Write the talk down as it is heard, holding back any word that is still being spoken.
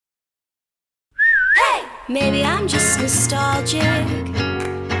Maybe I'm just nostalgic,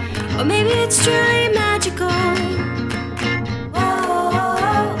 or maybe it's truly magical.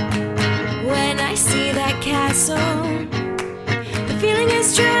 Oh, when I see that castle, the feeling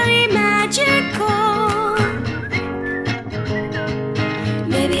is truly magical.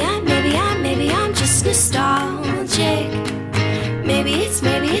 Maybe I'm just nostalgic. Maybe it's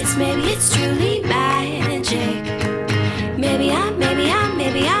truly magic.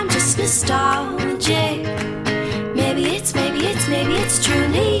 Maybe I'm just nostalgic. Maybe it's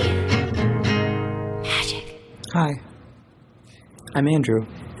truly magic. Hi, I'm Andrew.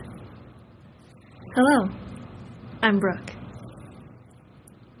 Hello, I'm Brooke.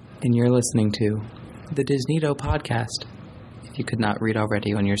 And you're listening to the Disney Filth podcast. If you could not read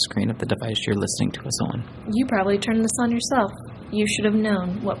already on your screen of the device you're listening to us on. You probably turned this on yourself. You should have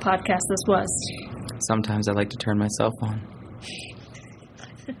known what podcast this was. Sometimes I like to turn myself on.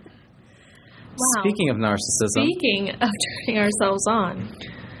 Wow. Speaking of narcissism. Speaking of turning ourselves on.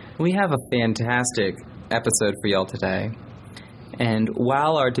 We have a fantastic episode for y'all today. And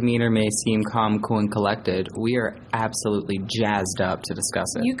while our demeanor may seem calm, cool, and collected, we are absolutely jazzed up to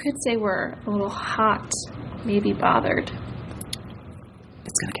discuss it. You could say we're a little hot, maybe bothered.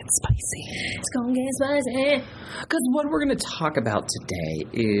 It's going to get spicy. It's going to get spicy. Because what we're going to talk about today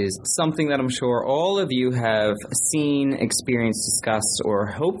is something that I'm sure all of you have seen, experienced, discussed, or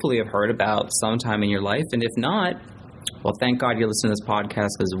hopefully have heard about sometime in your life. And if not, well, thank God you listen to this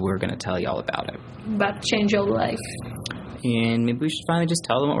podcast because we're going to tell you all about it. About to change your life. And maybe we should finally just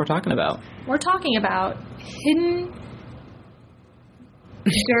tell them what we're talking about. We're talking about hidden,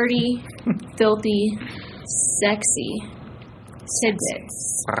 dirty, filthy, sexy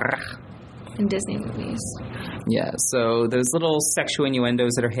tidbits in Disney movies. Yeah, so those little sexual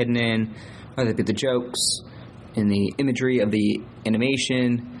innuendos that are hidden in, whether it be the jokes, in the imagery of the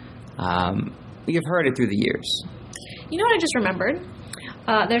animation, you've heard it through the years. You know what I just remembered?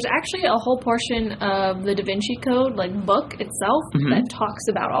 There's actually a whole portion of the Da Vinci Code, like book itself, that talks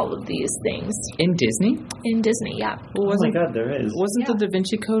about all of these things. In Disney? In Disney, yeah. Well, oh my God, there is. Wasn't the Da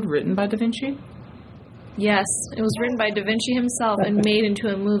Vinci Code written by Da Vinci? Yes, it was written by Da Vinci himself and made into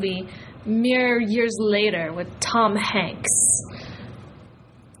a movie mere years later with Tom Hanks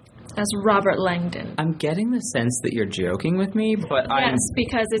as Robert Langdon. I'm getting the sense that you're joking with me, but I'm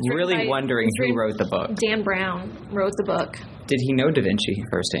because it's really wondering who wrote the book. Dan Brown wrote the book. Did he know Da Vinci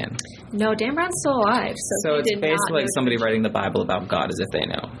firsthand? No, Dan Brown's still alive. So it's basically like somebody writing the Bible about God as if they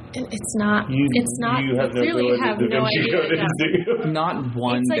know. It's not. You have no clearly have no idea. Not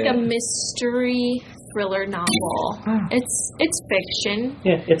one bit. It's like bit. a mystery thriller novel. It's fiction.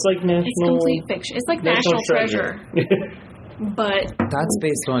 Yeah, it's like national. It's complete fiction. It's like National Treasure. But that's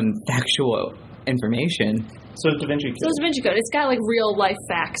based on factual information. So it's Da Vinci Code. So it's Da Vinci Code. It's got like real life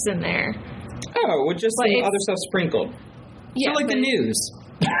facts in there. Oh, with just some other stuff sprinkled. Yeah, so like the news.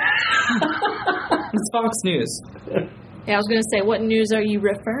 It's Fox News. Yeah, I was going to say, what news are you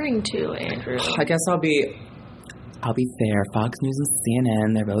referring to, Andrew? I guess I'll be fair. Fox News and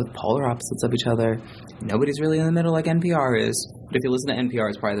CNN, they're both polar opposites of each other. Nobody's really in the middle like NPR is. But if you listen to NPR,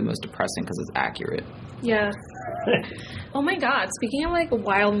 it's probably the most depressing because it's accurate. Yeah. Oh my God, speaking of like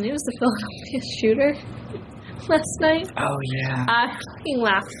wild news, the Philadelphia shooter last night. Oh, yeah. I fucking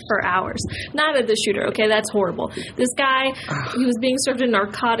laughed for hours. Not at the shooter, okay? That's horrible. This guy, he was being served a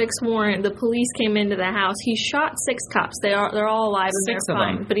narcotics warrant. The police came into the house. He shot 6 cops. They're all alive and they're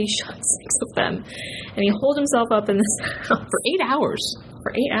fine. But he shot 6 of them. And he holed himself up in this house. For 8 hours.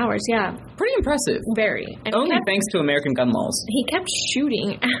 For 8 hours, yeah. Pretty impressive. Very. And only thanks to American gun laws. He kept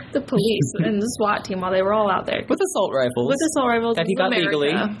shooting at the police and the SWAT team while they were all out there. With assault rifles. That he got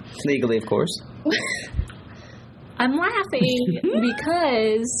legally. Legally, of course. I'm laughing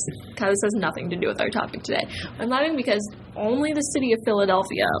because this has nothing to do with our topic today. I'm laughing because only the city of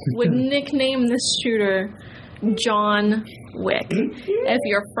Philadelphia would nickname this shooter John Wick. If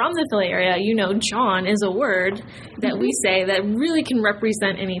you're from the Philly area, you know John is a word that we say that really can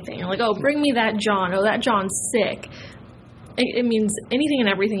represent anything. Like, oh, bring me that John. Oh, that John's sick. It means anything and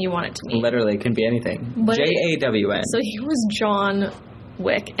everything you want it to mean. Literally, it can be anything. J-A-W-N. So he was John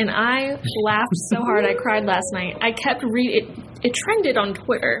Wick, and I laughed so hard I cried last night. I kept reading it trended on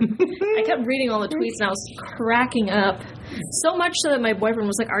Twitter. I kept reading all the tweets and I was cracking up so much so that my boyfriend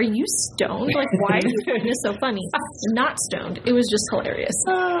was like, "Are you stoned? Like, why are you finding this so funny?" Not stoned. It was just hilarious.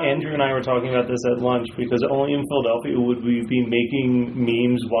 Andrew and I were talking about this at lunch because only in Philadelphia would we be making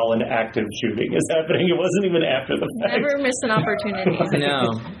memes while an active shooting is happening. It wasn't even after the fact. Never miss an opportunity.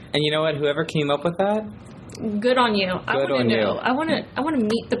 No. And you know what? Whoever came up with that, good on you. Good on you. I want to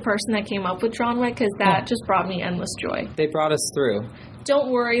meet the person that came up with John Wick because that just brought me endless joy. They brought us through.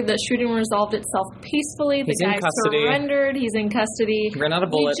 don't worry, the shooting resolved itself peacefully. He's the in guy custody. surrendered. He's in custody. Ran out of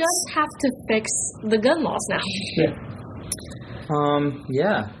bullets. We just have to fix the gun laws now.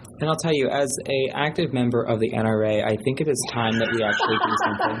 Yeah. And I'll tell you, as a active member of the NRA, I think it is time that we actually do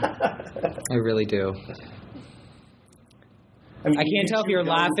something. I really do. I can't tell if you're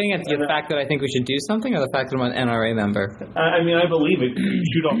laughing at the fact that I think we should do something, or the fact that I'm an NRA member. I mean, I believe it.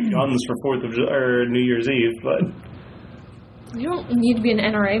 Shoot off guns for New Year's Eve, but You don't need to be an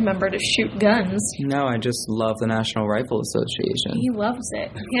NRA member to shoot guns. No, I just love the National Rifle Association. He loves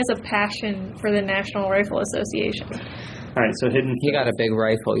it. He has a passion for the National Rifle Association. All right, so hidden. He got a big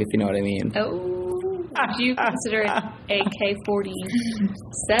rifle, if you know what I mean. Oh, do you consider it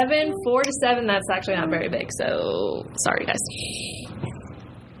AK-47? 4 to 7, that's actually not very big, so sorry, guys.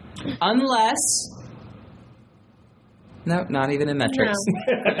 Unless... No, not even in metrics.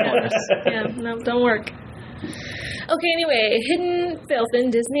 No, don't work. Okay, anyway, hidden filth in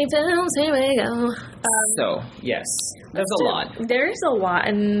Disney films. Here we go. So, yes, there's a lot. There's a lot,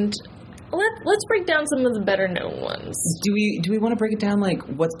 and let's break down some of the better known ones. Do we want to break it down like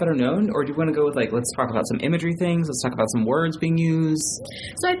what's better known, or do we want to go with like let's talk about some imagery things? Let's talk about some words being used.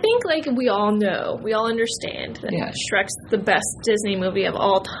 So I think like we all know, we all understand that Shrek's the best Disney movie of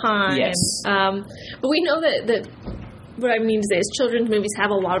all time. Yes. But we know that. What I mean to say is children's movies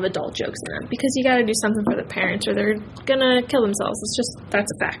have a lot of adult jokes in them because you got to do something for the parents or they're gonna kill themselves. That's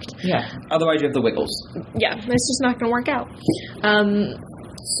a fact. Yeah. Otherwise, you have the Wiggles. Yeah, it's just not gonna work out.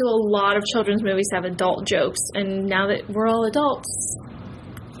 So a lot of children's movies have adult jokes, and now that we're all adults,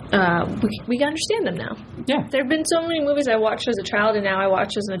 we understand them now. Yeah. There have been so many movies I watched as a child, and now I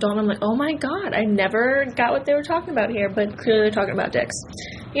watch as an adult, and I'm like, oh my god, I never got what they were talking about here, but clearly they're talking about dicks.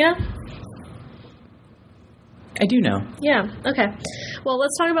 Yeah. I do know. Yeah, okay. Well,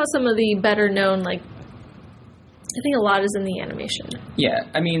 let's talk about some of the better known, like, I think a lot is in the animation. Yeah,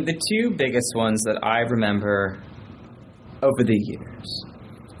 I mean, the two biggest ones that I remember over the years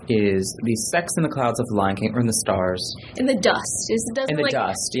is the sex in the clouds of the Lion King, or in the stars. In the dust. In the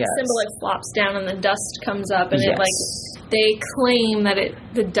dust, yes. The symbol, like, flops down and the dust comes up, and yes. it, like, they claim that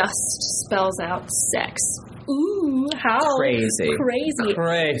the dust spells out sex. Ooh, how crazy.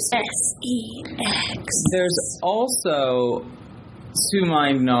 S-E-X. There's also, to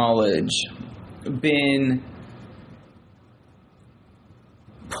my knowledge, been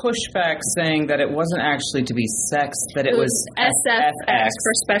pushback saying that it wasn't actually to be sex, that it was SFX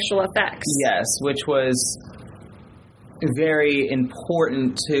for special effects. Yes, which was very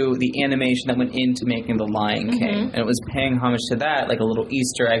important to the animation that went into making The Lion King. And it was paying homage to that, like a little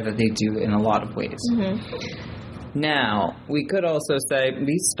Easter egg that they do in a lot of ways. Now, we could also say,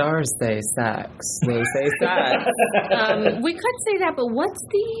 these stars say sex. They say sex. We could say that, but what's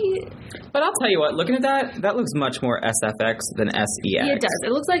the... But I'll tell you what, looking at that looks much more SFX than SEX. Yeah, it does.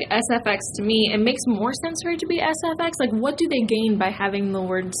 It looks like SFX to me. It makes more sense for it to be SFX. Like, what do they gain by having the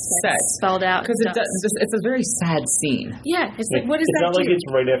word sex spelled out? Because it's a very sad scene. Yeah, it's like, what is It's that not like it's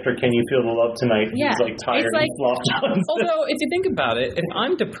right after Can You Feel the Love Tonight? Yeah. He's like tired and flopped on. Although, if you think about it, if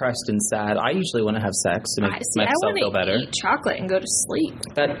I'm depressed and sad, I usually want to have sex to make myself feel better. Eat chocolate and go to sleep.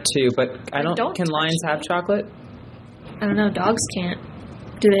 That too, but I don't can lions have chocolate? I don't know. Dogs can't.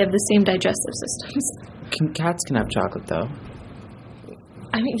 Do they have the same digestive systems? Cats can have chocolate, though.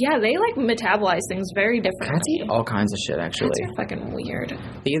 I mean, yeah, they, like, metabolize things very differently. Cats eat all kinds of shit, actually. Cats are fucking weird.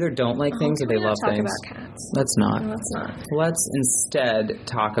 They either don't like things or they love things. Talk about cats. Let's not. No, let's not. Let's instead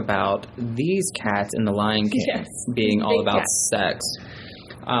talk about these cats in The Lion King being all about sex.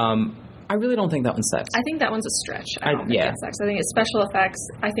 I really don't think that one's sex. I think that one's a stretch. I don't think it's sex. I think it's special effects.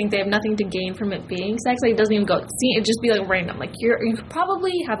 I think they have nothing to gain from it being sex. Like, it doesn't even go... See, it'd just be, like, random. Like, you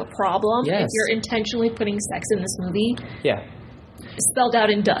probably have a problem if you're intentionally putting sex in this movie. Yeah. Spelled out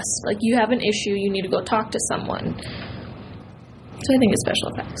in dust. Like, you have an issue. You need to go talk to someone. So I think it's special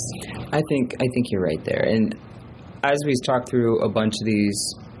effects. I think you're right there. And as we talk through a bunch of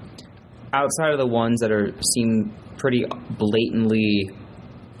these, outside of the ones that seem pretty blatantly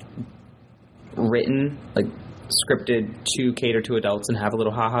written, like scripted to cater to adults and have a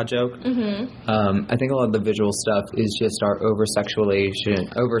little haha joke. I think a lot of the visual stuff is just our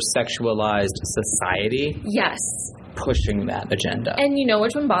over-sexualized society. Yes. Pushing that agenda. And you know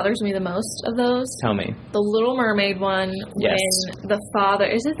which one bothers me the most of those? Tell me. The Little Mermaid one. Yes. When the father...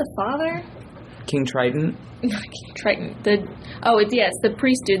 Is it the father? King Triton? King Triton. It's the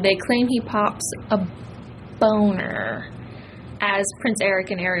priest dude. They claim he pops a boner as Prince Eric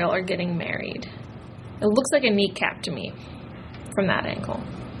and Ariel are getting married. It looks like a kneecap to me from that angle.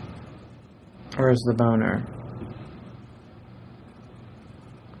 Where's the boner?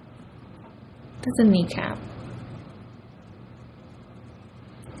 That's a kneecap.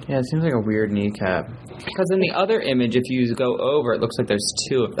 Yeah, it seems like a weird kneecap. Because in the other image, if you go over, it looks like there's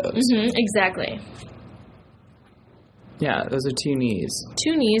two of those. Exactly. Yeah, those are two knees.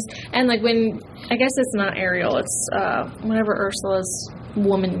 Two knees. And, like, when... I guess it's not Ariel. It's whatever Ursula's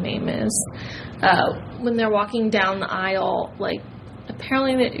woman name is. When they're walking down the aisle, like,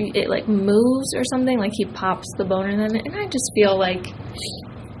 apparently it like, moves or something. Like, he pops the bone in it. And I just feel like...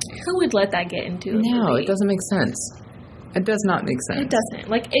 Who would let that get into a movie? It doesn't make sense. It does not make sense. It doesn't.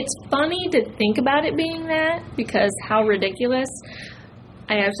 Like, it's funny to think about it being that, because how ridiculous.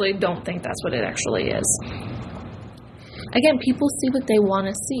 I actually don't think that's what it actually is. Again, people see what they want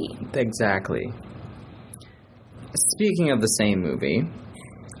to see. Exactly. Speaking of the same movie,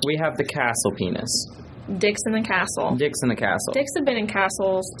 we have the castle penis. Dicks in the castle. Dicks in the castle. Dicks have been in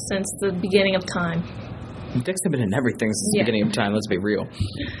castles since the beginning of time. Dicks have been in everything since the beginning of time, let's be real.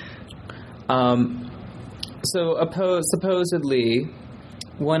 So, supposedly,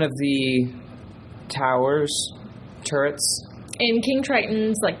 one of the turrets... In King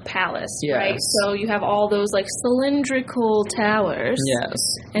Triton's, like, palace, yes. right? So you have all those, like, cylindrical towers. Yes.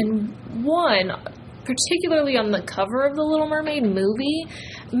 And one, particularly on the cover of the Little Mermaid movie,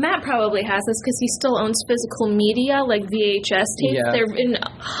 Matt probably has this because he still owns physical media, like VHS tapes. Yes. They're in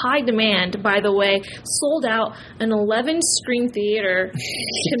high demand, by the way. Sold out an 11-screen theater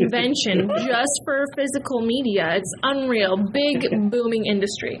convention just for physical media. It's unreal. Big, booming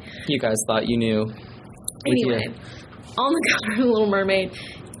industry. You guys thought you knew. Anyway, on the cover of The Little Mermaid,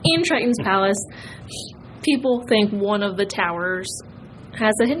 in Triton's Palace, people think one of the towers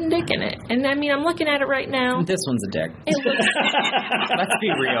has a hidden dick in it. And, I mean, I'm looking at it right now. This one's a dick. It looks... Let's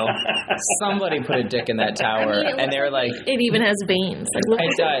be real. Somebody put a dick in that tower, and they're like... It even has veins. Like, look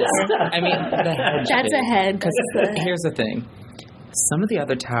it does. I mean, the head. That's a head. Because here's the thing. Some of the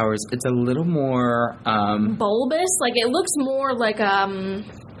other towers, it's a little more... bulbous? Like, it looks more like...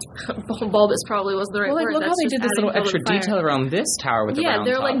 bulbous probably was the right word. Look how they did this little extra detail around this tower with the round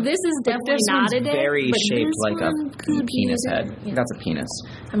they're top. like, this is definitely not a dick. Very but shaped like a penis head. Yeah. That's a penis.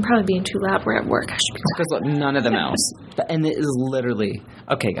 I'm probably being too loud. We're at work. I should be because look, none of them else. And it is literally...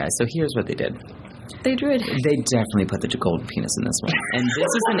 Okay, guys, so here's what they did. They drew it. They definitely put the golden penis in this one. And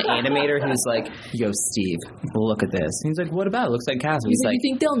this is an animator who's like, yo, Steve, look at this. And he's like, what about it? It looks like Castle. He's like, you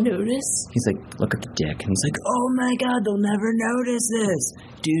think they'll notice? He's like, look at the dick. And he's like, oh my God, they'll never notice this.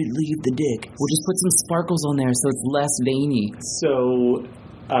 Dude, leave the dick. We'll just put some sparkles on there so it's less veiny. So,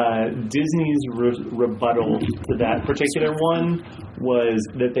 Disney's rebuttal to that particular one was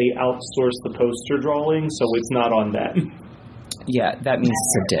that they outsourced the poster drawing, so it's not on them. Yeah, that means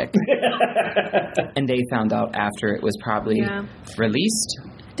it's a dick. And they found out after it was probably released.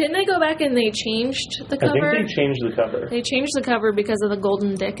 Didn't they go back and they changed the cover? I think they changed the cover. They changed the cover because of the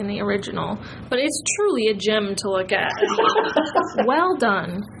golden dick in the original. But it's truly a gem to look at. Well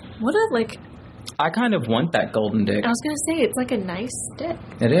done. What a, like... I kind of want that golden dick. I was going to say, it's like a nice dick.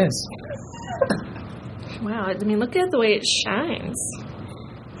 It is. Wow, I mean, look at the way it shines.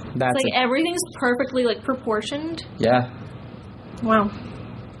 That's it's like everything's perfectly, like, proportioned. Yeah. Wow.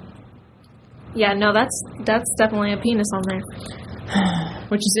 Yeah, no, that's definitely a penis on there.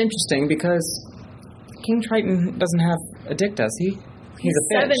 Which is interesting because King Triton doesn't have a dick, does he? He's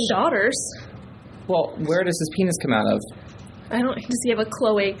a fish. 7 daughters. Well, where does his penis come out of? Does he have a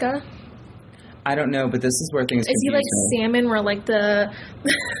cloaca? I don't know, but this is where things Is he like me. salmon where like the...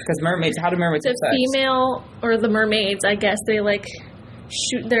 Because mermaids, how do mermaids have sex? The female, or the mermaids, I guess, they like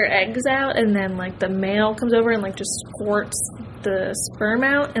shoot their eggs out and then like the male comes over and like just squirts the sperm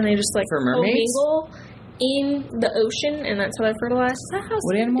out and they just like commingle in the ocean and that's how they fertilize. Is that how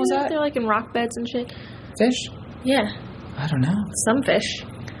what animal is that? They're like in rock beds and shit. Fish? Yeah. I don't know. Some fish.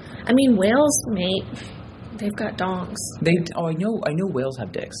 I mean, whales, mate. They've got dongs. I know whales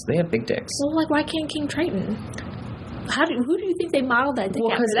have dicks. They have big dicks. Well, like, why can't King Triton? Who do you think they modeled that dick after?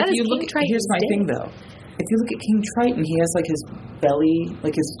 Well, because if you look, here's my thing though. If you look at King Triton, he has like his belly,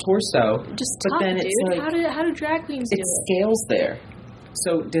 like his torso. Just tough, but then dude. It's like, how do drag queens do it? It scales there.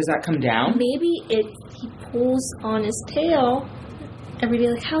 So does that come down? Maybe he pulls on his tail every day.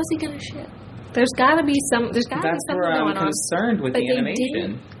 Like, how is he gonna shit? There's got to be something. There's got to be something going on. That's where I'm concerned with the animation. They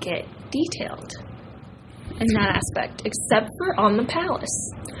didn't get detailed in that aspect, except for on the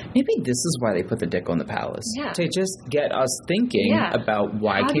palace. Maybe this is why they put the dick on the palace. Yeah. To just get us thinking about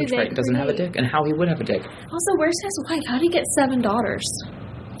why King Triton doesn't have a dick and how he would have a dick. Also, where's his wife? How did he get 7 daughters?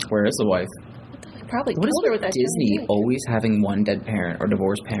 Where is the wife? Probably what killed her with that Disney always having one dead parent or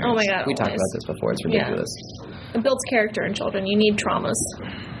divorced parents? Oh my God. We talked about this before. It's ridiculous. Yeah. It builds character in children. You need traumas.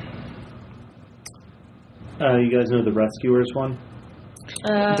 You guys know the Rescuers one?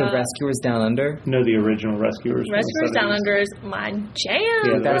 The Rescuers Down Under? No, the original Rescuers. Rescuers Down Under is my jam.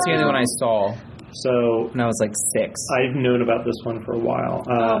 Yeah, that was the only one I saw So when I was like 6. I've known about this one for a while.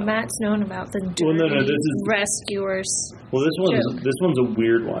 Matt's known about the dirty this is Rescuers. Well, this one's a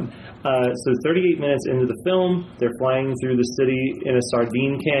weird one. So 38 minutes into the film, they're flying through the city in a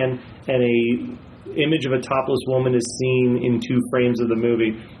sardine can, and a image of a topless woman is seen in 2 frames of the movie.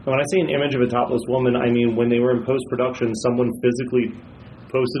 And when I say an image of a topless woman, I mean when they were in post-production, someone physically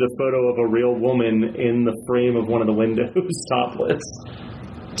posted a photo of a real woman in the frame of one of the windows, topless.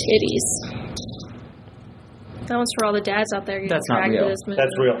 Titties. That one's for all the dads out there getting That's not dragged real. to this movie.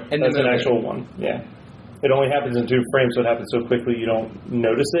 That's real. In That's the an movie. actual one. Yeah. It only happens in 2 frames, so it happens so quickly you don't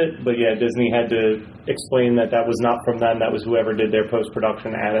notice it. But yeah, Disney had to explain that was not from them. That was whoever did their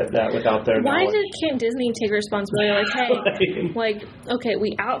post-production at that without their knowledge. Can't Disney take responsibility? Like, hey, okay,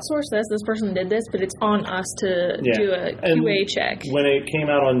 we outsourced this person did this, but it's on us to do a QA check. When it came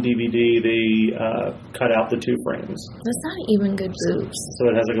out on DVD, they cut out the 2 frames. That's not even good boobs. So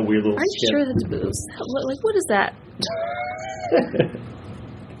it has like a weird little Are you skip. sure that's boobs? What is that?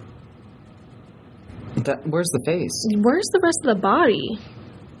 Where's the face? Where's the rest of the body?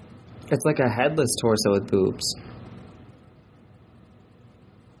 It's like a headless torso with boobs.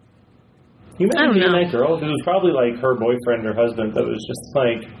 You I don't imagine know. that girl? It was probably like her boyfriend or husband that was just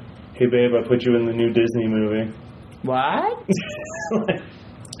like, hey babe, I put you in the new Disney movie. What?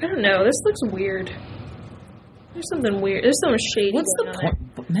 I don't know. This looks weird. There's something weird. There's something shady. What's the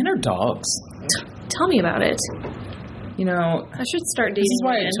point? Men are dogs. Tell me about it. You know, I should start dating. this is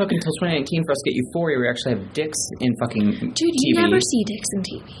why women. it took until 2019 for us to get Euphoria. We actually have dicks in fucking Dude, you TV. never see dicks in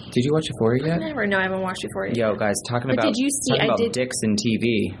TV. Did you watch Euphoria yet? Never. No, I haven't watched Euphoria. Yo, guys, talking But about did you see- talking I about did- dicks in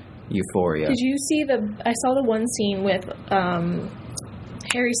TV. Euphoria. Did you see I saw the one scene with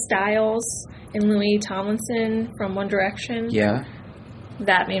Harry Styles and Louis Tomlinson from One Direction. Yeah.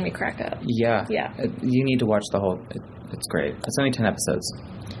 That made me crack up. Yeah. Yeah. You need to watch the whole. It's great. It's only 10 episodes.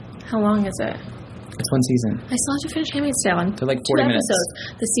 How long is it? It's 1 season. I still have to finish Handmaid's Tale. They're like 2 40 minutes.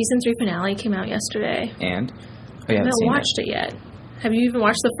 episodes. The season 3 finale came out yesterday. And? Oh, yeah, I I haven't seen watched it yet. Have you even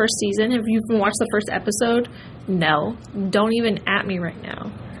watched the first season? Have you even watched the first episode? No. Don't even at me right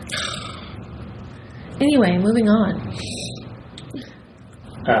now. Anyway, moving on.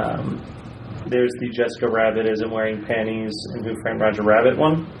 There's the Jessica Rabbit isn't wearing panties in Who Framed Roger Rabbit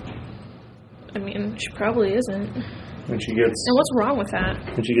one. I mean, she probably isn't. When she gets And what's wrong with that?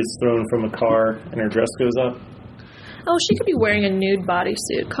 thrown from a car and her dress goes up. Oh, she could be wearing a nude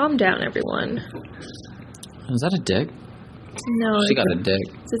bodysuit. Calm down, everyone. Was that a dick? No. She got a dick.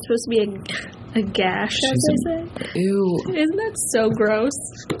 Is it supposed to be a gash, as they say? Ew. Isn't that so gross?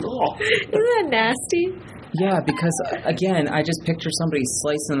 Isn't that nasty? Yeah, because, again, I just picture somebody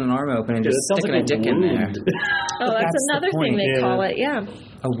slicing an arm open and Yeah, just that sounds sticking like a dick in there. Oh, that's That's the another thing point, they yeah. call it, yeah.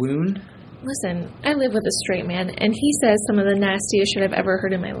 A wound? Listen, I live with a straight man, and he says some of the nastiest shit I've ever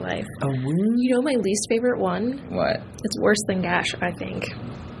heard in my life. A wound? You know my least favorite one? What? It's worse than gash, I think.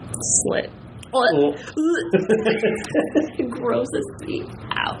 Slit. Oh. Gross as me.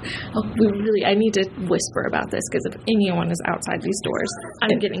 Ow. Oh, I need to whisper about this, because if anyone is outside these doors,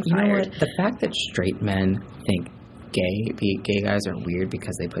 I'm getting You know fired. what? The fact that straight men think gay guys are weird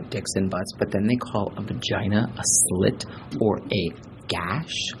because they put dicks in butts, but then they call a vagina a slit or a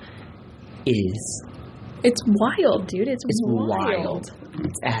gash is... It's wild, dude. It's wild.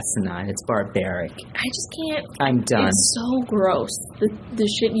 It's asinine. It's barbaric. I just can't. I'm done. It's so gross. The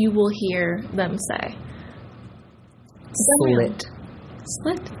shit you will hear them say. Slit.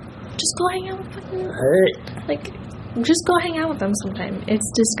 Slit. Just go hang out with them. Like, just go hang out with them sometime. It's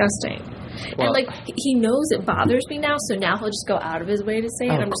disgusting. Well, and, like, he knows it bothers me now, so now he'll just go out of his way to say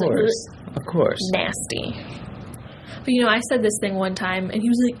it. Of I'm just course. like, Of course. nasty. But, you know, I said this thing one time, and he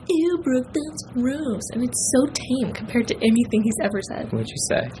was like, ew, Brooke, that's gross. And it's so tame compared to anything he's ever said. What'd you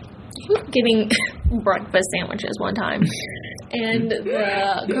say? He was getting breakfast sandwiches one time. And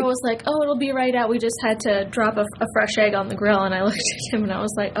the girl was like, oh, it'll be right out. We just had to drop a fresh egg on the grill. And I looked at him and I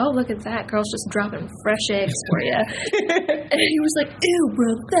was like, oh, look at that. Girl's just dropping fresh eggs for you. And he was like, ew,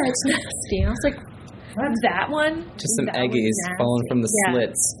 bro, that's nasty. And I was like, that one? Just some That was eggies nasty. falling from the Yeah.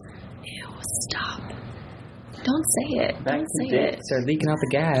 slits. Ew, stop. Don't say it. Don't say it. Start leaking out the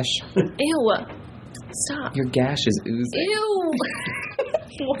gash. Ew. Stop. Your gash is oozing. Ew.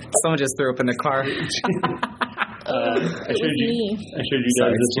 Someone just threw up in the car. I showed you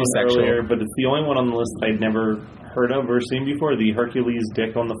Sorry, guys it's too this one sexual. earlier, but it's the only one on the list I'd never heard of or seen before. The Hercules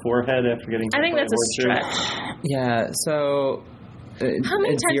dick on the forehead after getting. I think hit by that's a horse stretch. Yeah, so... How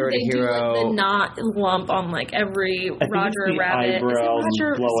many it's times Zero did to they do Hero. like the knot lump on like every I think Roger it's the Rabbit? eyebrows Is it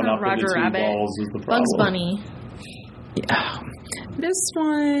Roger, blowing it's not up Roger into two Rabbit. balls is the problem. Bugs Bunny. Yeah. This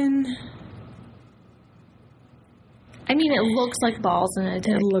one... I mean, it looks like balls in a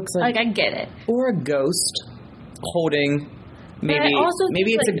dick. It looks like... I get it. Or a ghost holding... Maybe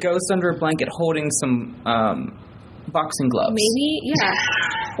it's a ghost under a blanket holding some boxing gloves. Maybe, yeah.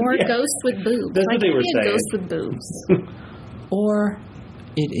 Or a ghost with boobs. That's what they were saying. A ghost with boobs. Or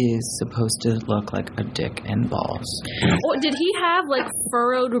it is supposed to look like a dick and balls. Or did he have, like,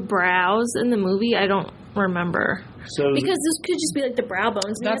 furrowed brows in the movie? I don't remember. Because this could just be, like, the brow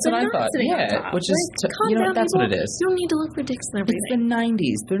bones. That's what I thought. Yeah, which is, that's what it is. You don't need to look for dicks and everything. It's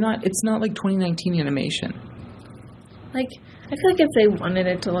the 90s. It's not like 2019 animation. Like, I feel like if they wanted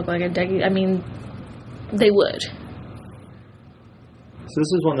it to look like a dick, I mean, they would. So this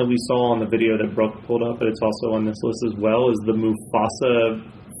is one that we saw on the video that Brooke pulled up, but it's also on this list as well, is the Mufasa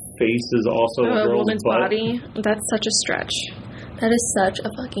face is also a girl's woman's butt. body. That's such a stretch. That is such a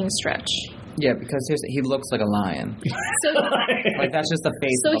fucking stretch. Yeah, because he looks like a lion. So, like, that's just the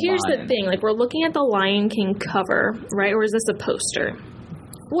face of a lion. So here's the thing. Like, we're looking at the Lion King cover, right? Or is this a poster?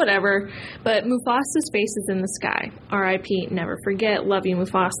 Whatever. But Mufasa's face is in the sky. R.I.P. Never forget. Love you,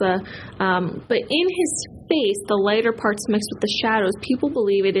 Mufasa. But in his face, the lighter parts mixed with the shadows, people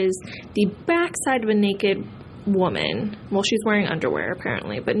believe it is the backside of a naked woman. Well, she's wearing underwear,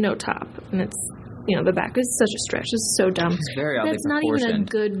 apparently, but no top. And it's, the back is such a stretch. It's so dumb. It's very oddly That's not even a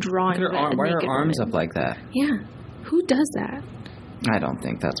good drawing of a Why are naked her arms woman. up like that? Yeah. Who does that? I don't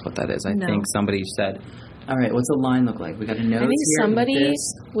think that's what that is. I think somebody said... All right, what's a line look like? We got a nose. I think here somebody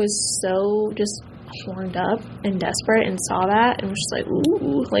was so just horned up and desperate and saw that and was just like,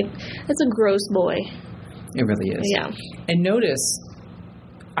 ooh, like, that's a gross boy. It really is. Yeah. And notice,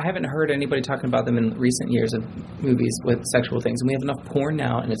 I haven't heard anybody talking about them in recent years of movies with sexual things. And we have enough porn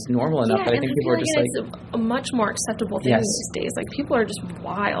now, and it's normal enough that I think people are just like... it's a much more acceptable thing these days. Like, people are just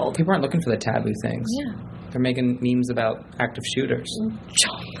wild. People aren't looking for the taboo things. Yeah. They're making memes about active shooters.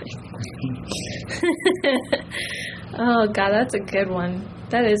 Oh, God, that's a good one.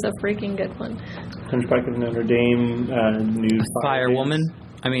 That is a freaking good one. Hunchback of Notre Dame, new Fire woman?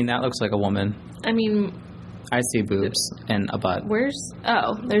 I mean, that looks like a woman. I mean... I see boobs and a butt.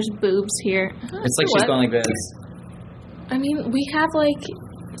 There's boobs here. It's like she's going like this. I mean, we have, like...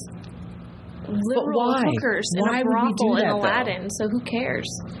 literal hookers in a brothel in Aladdin, so who cares?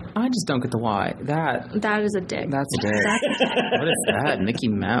 I just don't get the why. That is a dick. That's a dick. What is that? Mickey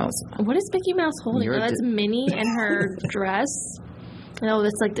Mouse. What is Mickey Mouse holding? That's Minnie and her dress. No,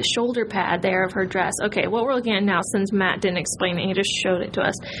 that's like the shoulder pad there of her dress. Okay, what we're looking at now, since Matt didn't explain it, he just showed it to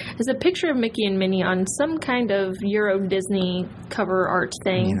us, is a picture of Mickey and Minnie on some kind of Euro Disney cover art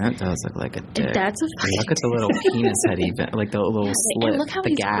thing. I mean, that does look like a dick. That's a look at the little penis head even, like the little slit, and look how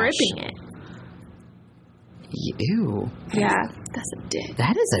he's gash. gripping it. Ew. Yeah, that's a dick.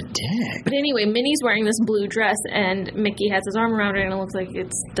 That is a dick. But anyway, Minnie's wearing this blue dress, and Mickey has his arm around her, and it looks like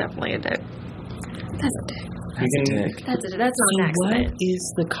it's definitely a dick. That's a dick. That's a dick. That's not an accident. What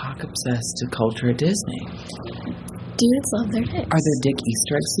is the cock-obsessed culture at Disney? Dudes love their dicks. Are there dick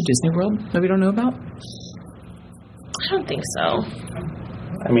Easter eggs to Disney World that we don't know about? I don't think so.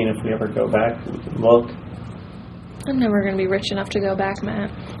 I mean, if we ever go back, we can look. I'm never going to be rich enough to go back, Matt.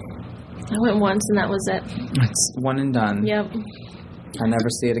 I went once, and that was it. It's one and done. Yep. I'll never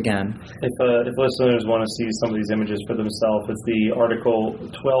see it again. If listeners want to see some of these images for themselves, it's the article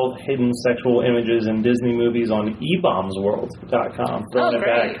 12 Hidden Sexual Images in Disney Movies on ebombsworld.com. Throwing it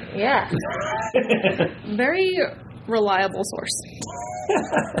great. back. Yeah. Very reliable source.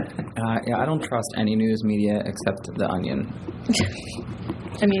 I don't trust any news media except The Onion.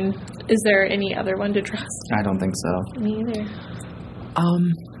 I mean, is there any other one to trust? I don't think so. Me either.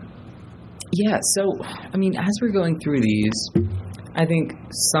 Yeah, so, I mean, as we're going through these, I think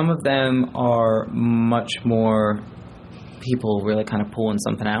some of them are much more people really kind of pulling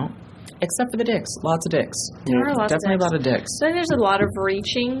something out. Except for the dicks. Lots of dicks. There are lots Definitely of dicks. a lot of dicks. So there's a lot of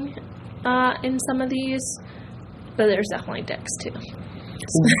reaching in some of these, but there's definitely dicks too.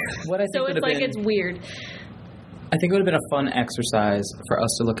 What I think So it's like it's weird. I think it would have been a fun exercise for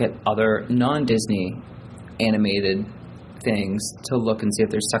us to look at other non-Disney animated things to look and see if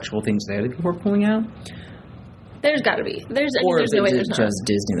there's sexual things there that people are pulling out. There's got to be. There's Or there's if no way it's there's just not.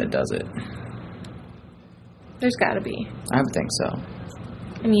 Disney that does it. There's got to be. I would think so.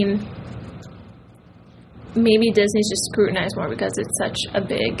 I mean, maybe Disney's just scrutinized more because it's such a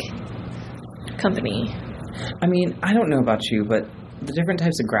big company. I mean, I don't know about you, but the different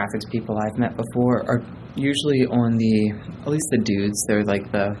types of graphics people I've met before are usually on at least the dudes, they're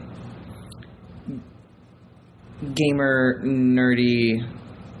like the gamer, nerdy,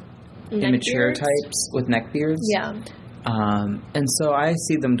 immature types with neck beards. Yeah. And so I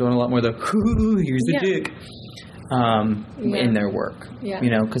see them doing a lot more of the, here's the dick. in their work. Yeah. You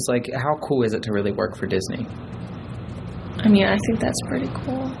know, because, like, how cool is it to really work for Disney? I mean, I think that's pretty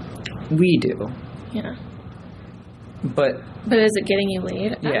cool. We do. Yeah. But is it getting you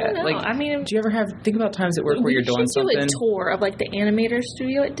laid? yeah, I don't know. like, I mean, do you ever think about times at work where you're doing something? We should do a tour of, like, the animator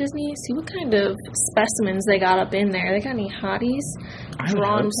studio at Disney. See what kind of specimens they got up in there. They got any hotties?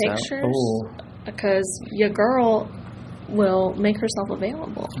 Drawn pictures? Oh. Because your girl will make herself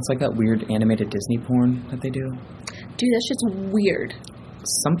available. It's like that weird animated Disney porn that they do. Dude, that shit's weird.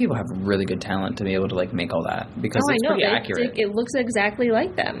 Some people have really good talent to be able to, like, make all that because it's pretty accurate. It looks exactly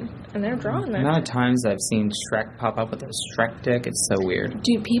like them, and they're drawing The that. amount of times I've seen Shrek pop up with a Shrek dick, it's so weird.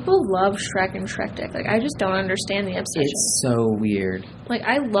 Dude, people love Shrek and Shrek dick. Like, I just don't understand the obsession. It's so weird. Like,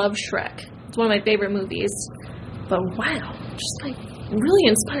 I love Shrek. It's one of my favorite movies. But wow, just, like, really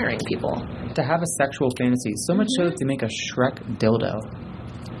inspiring people. To have a sexual fantasy, so much so that they make a Shrek dildo.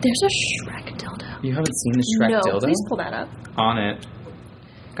 There's a Shrek dildo. You haven't seen the Shrek dildo? No, please pull that up. On it.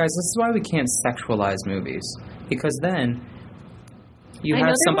 Guys, this is why we can't sexualize movies. Because then you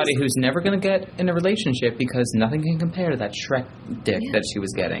have somebody who's never going to get in a relationship because nothing can compare to that Shrek dick that she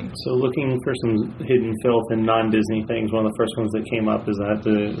was getting. So looking for some hidden filth and non-Disney things, one of the first ones that came up is that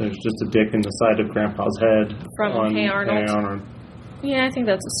there's just a dick in the side of Grandpa's head. From Hey Arnold. Yeah, I think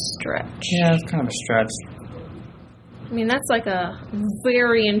that's a stretch. Yeah, it's kind of a stretch. I mean, that's like a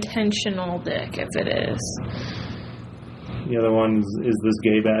very intentional dick, if it is. The other one is this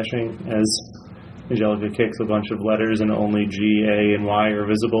gay bashing, as Angelica kicks a bunch of letters and only G, A, and Y are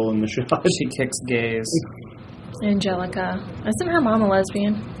visible in the shot. She kicks gays. Angelica. Isn't her mom a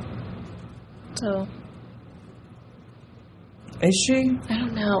lesbian? So. Is she? I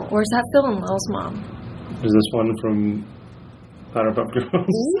don't know. Or is that Phil and Lil's mom? Is this one from Powerpuff Girls?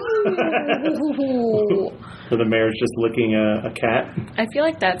 Where the mayor's just licking a cat? I feel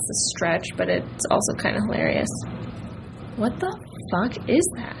like that's a stretch, but it's also kind of hilarious. What the fuck is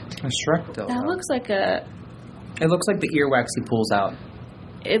that? A Shrek dildo. That looks like a... It looks like the earwax he pulls out.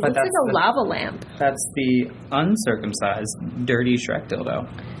 It looks like a lava lamp. That's the uncircumcised, dirty Shrek dildo.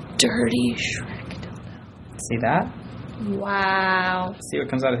 Dirty Shrek dildo. See that? Wow. See what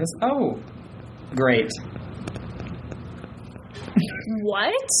comes out of his... Oh! Great.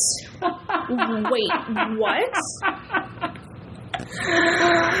 What? Wait, what?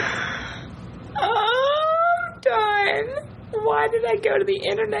 Oh, I'm done. Why did I go to the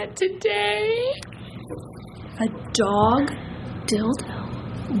internet today? A dog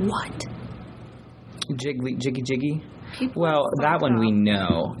dildo? What? Jiggy? Well, that one we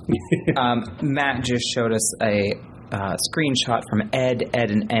know. Matt just showed us a screenshot from Ed,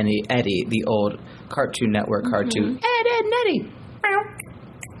 and Eddie, the old Cartoon Network cartoon. Ed, and Eddie!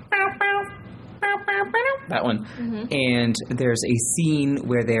 That one. Mm-hmm. And there's a scene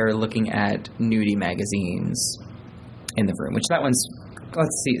where they're looking at nudie magazines in the room, which that one's...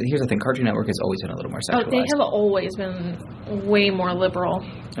 Let's see. Here's the thing. Cartoon Network has always been a little more sexualized. Oh, they have always been way more liberal.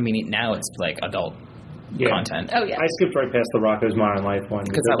 I mean, now it's like adult content. Oh, yeah. I skipped right past the Rocko's Modern Life one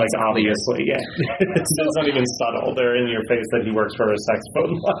because they're like obviously, it's not even subtle. They're in your face that he works for a sex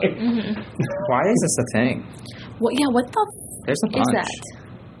phone line. Mm-hmm. Why is this a thing? Well, yeah, what the There's a bunch. is that?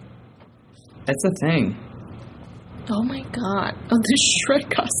 It's a thing. Oh my god. Oh, the Shrek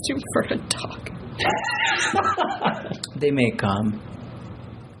costume for a dog. They make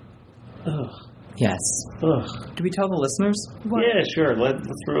Ugh. Yes. Ugh. Do we tell the listeners? What? Yeah, sure. Let's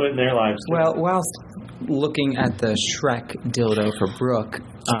ruin their lives. Well, whilst looking at the Shrek dildo for Brooke,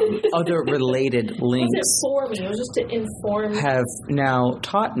 other related links It wasn't for me. It was just to inform. Have now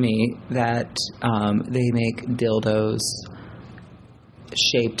taught me that they make dildos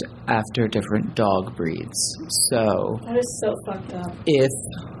shaped after different dog breeds. So That is so fucked up. if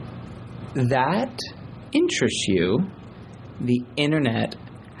that interests you, the internet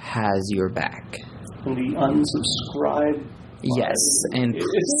has your back. And the unsubscribe. Yes, and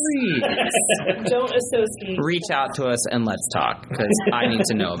please Don't associate. reach out to us and let's talk, because I need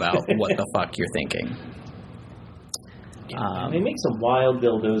to know about what the fuck you're thinking. They make some wild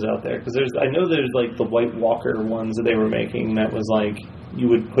dildos out there because I know there's like the White Walker ones that they were making that was like you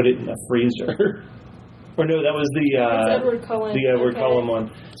would put it in a freezer. Or no, that was the Edward Cullen. The Edward Cullen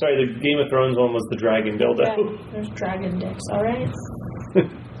one. Sorry, the Game of Thrones one was the dragon dildo. Yeah, there's dragon dicks. All right.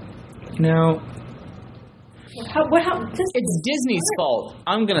 No. What It's Disney's fault.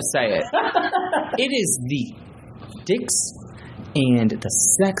 I'm going to say it. It is the dicks and the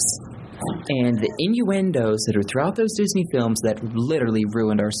sex and the innuendos that are throughout those Disney films that literally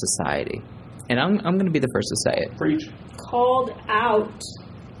ruined our society. And I'm going to be the first to say it. Preach. Called out.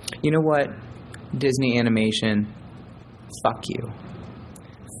 You know what? Disney animation, fuck you.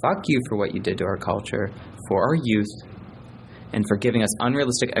 Fuck you for what you did to our culture, for our youth and for giving us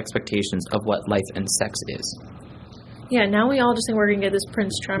unrealistic expectations of what life and sex is. Yeah, now we all just think we're going to get this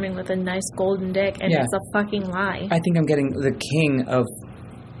Prince Charming with a nice golden dick, and Yeah. it's a fucking lie. I think I'm getting the king of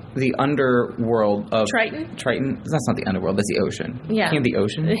the underworld of... Triton? Triton? That's not the underworld, that's the ocean. Yeah. King of the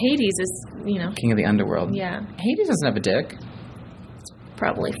ocean? Hades is, King of the underworld. yeah, Hades doesn't have a dick.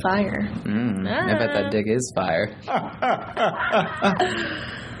 probably fire. I bet that dick is fire.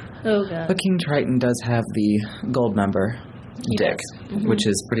 Oh, God. But King Triton does have the gold member dick, does. which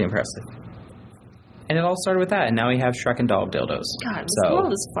is pretty impressive. And it all started with that, and now we have Shrek and dog dildos. God, this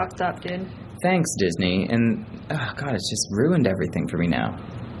world is fucked up, dude. Thanks, Disney. And, oh, God, it's just ruined everything for me now.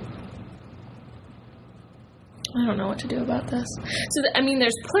 I don't know what to do about this. So,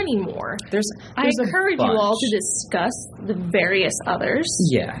 there's plenty more. There's I a encourage you all bunch. to discuss the various others.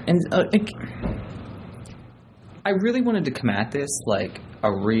 Yeah, and I really wanted to come at this like a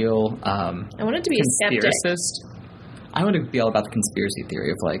real I want it to be a skeptic. conspiracist. I want to be all about the conspiracy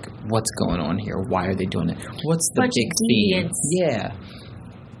theory of like what's going on here, why are they doing it, what's the Bunch big of theme? deviants. Yeah,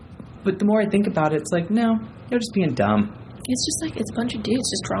 but the more I think about it, it's like no, they're just being dumb. It's just like, it's a bunch of dudes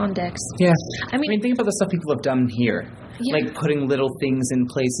just drawing dicks. Yeah, I mean, think about the stuff people have done here. Yeah. Like putting little things in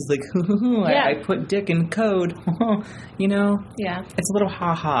places like, Yeah. I put dick in code. Yeah. It's a little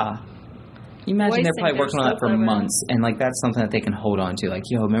ha-ha. You imagine Boys they're think probably they're working on so that for clever. months, and like that's something that they can hold on to. Like,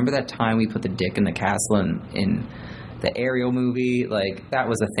 yo, remember that time we put the dick in the castle in the Ariel movie? Like, that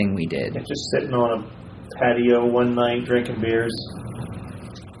was a thing we did. Just sitting on a patio one night drinking beers.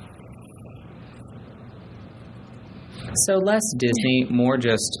 So less Disney, more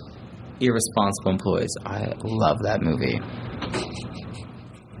just irresponsible employees. I love that movie.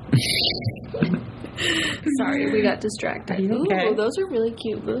 Sorry, we got distracted. Are you okay? Ooh, those are really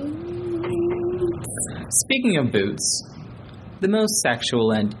cute boots. Speaking of boots, the most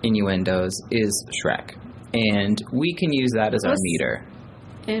sexual innuendos is Shrek. And we can use that as our Puss meter.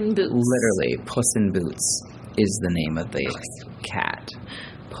 And boots. Literally, Puss in Boots is the name of the cat.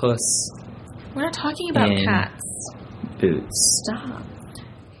 Puss We're not talking about in cats. Boots. Stop.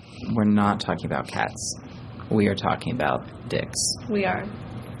 We're not talking about cats. We are talking about dicks. We are.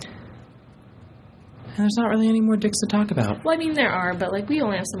 And there's not really any more dicks to talk about. Well, there are, but we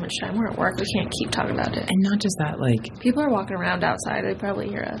only have so much time. We're at work. We can't keep talking about it. And not just that, People are walking around outside. They probably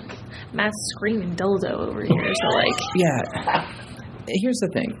hear a mass screaming dildo over here. So, yeah. Here's the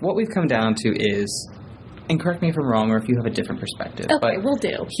thing. What we've come down to is, and correct me if I'm wrong or if you have a different perspective. Okay, but we'll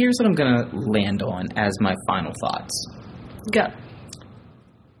do. Here's what I'm going to land on as my final thoughts. Go.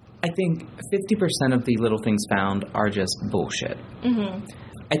 I think 50% of the little things found are just bullshit. Mm-hmm.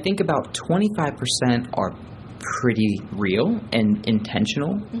 I think about 25% are pretty real and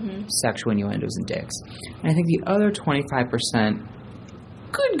intentional sexual innuendos and dicks. And I think the other 25%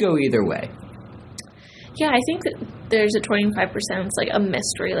 could go either way. Yeah, I think that there's a 25% it's a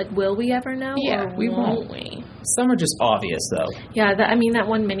mystery. Will we ever know? Yeah, or we won't. We? Some are just obvious, though. Yeah, that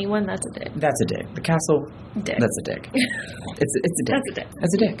one mini one, that's a dick. That's a dick. The castle, Dick. that's a dick. It's a dick. That's a dick.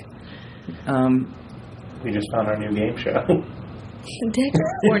 That's a dick. We just found our new game show. Dick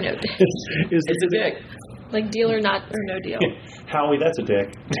or no dick? It's a dick. Deal or not or no deal. Howie, that's a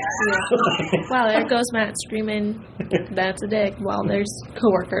dick. Yeah. Wow, there goes Matt screaming, that's a dick, while there's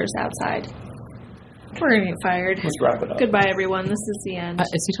coworkers outside. We're going to get fired. Let's wrap it up. Goodbye, everyone. This is the end.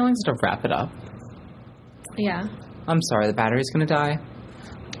 Is he telling us to wrap it up? Yeah. I'm sorry, the battery's going to die.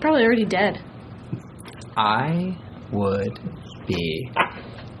 Probably already dead. I would be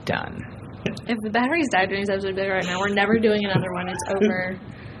done. If the batteries died during this episode right now, we're never doing another one. It's over.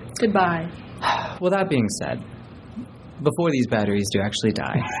 Goodbye. Well, that being said, before these batteries do actually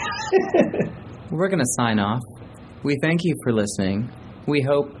die, we're going to sign off. We thank you for listening. We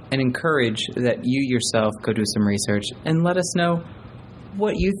hope and encourage that you yourself go do some research and let us know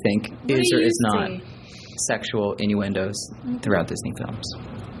what you think is or is not sexual innuendos throughout Disney films.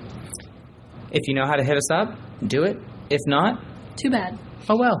 If you know how to hit us up, do it. If not, too bad.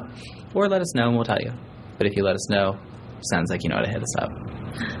 Oh well. Or let us know and we'll tell you. But if you let us know, sounds like you know how to hit us up.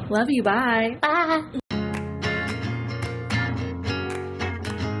 Love you. Bye. Bye.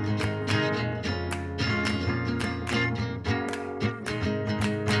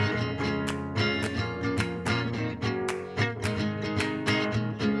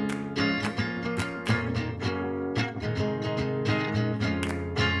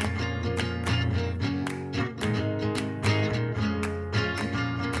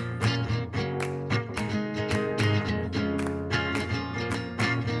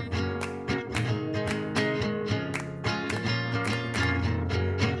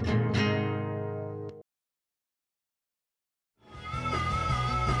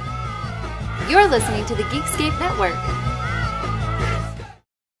 You're listening to the Geekscape Network.